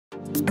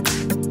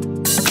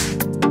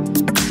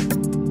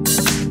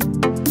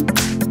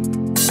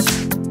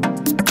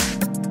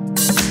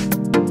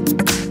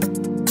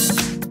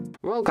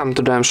Welcome,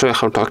 today I'm showing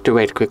how to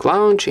activate Quick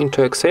Launch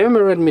into XIAOMI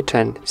Redmi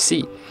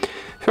 10C.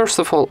 First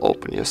of all,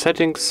 open your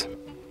settings,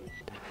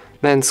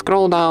 then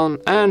scroll down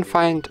and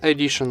find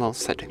additional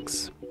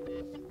settings.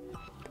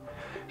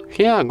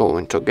 Here go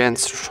into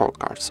Against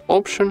Shortcuts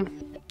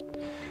option,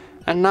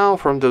 and now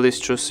from the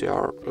list choose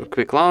your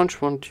Quick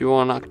Launch what you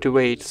want to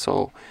activate,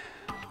 so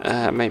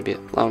maybe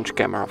launch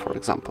camera for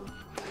example.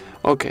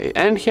 Okay,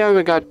 and here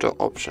we got two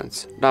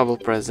options: double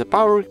press the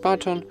power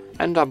button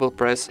and double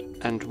press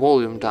and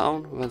volume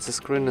down when the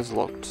screen is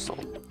locked. So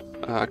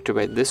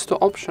activate these two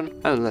options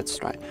and let's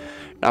try.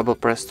 Double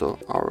press to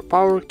our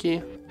power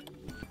key,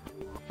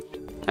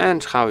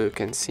 and how you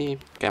can see,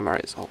 camera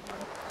is open.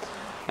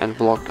 And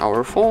block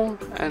our phone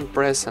and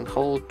press and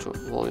hold to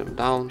volume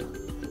down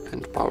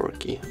and power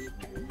key.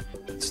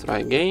 Let's try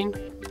again.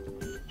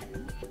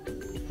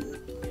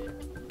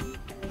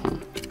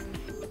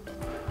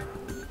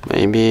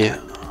 Maybe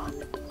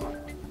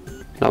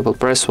double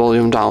press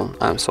volume down.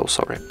 I'm so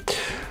sorry.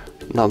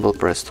 Double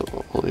press to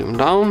volume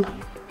down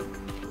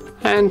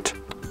and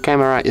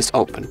camera is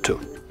open too.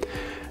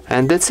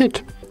 And that's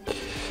it.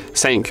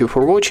 Thank you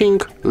for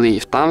watching,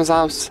 leave thumbs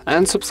ups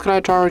and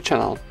subscribe to our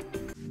channel.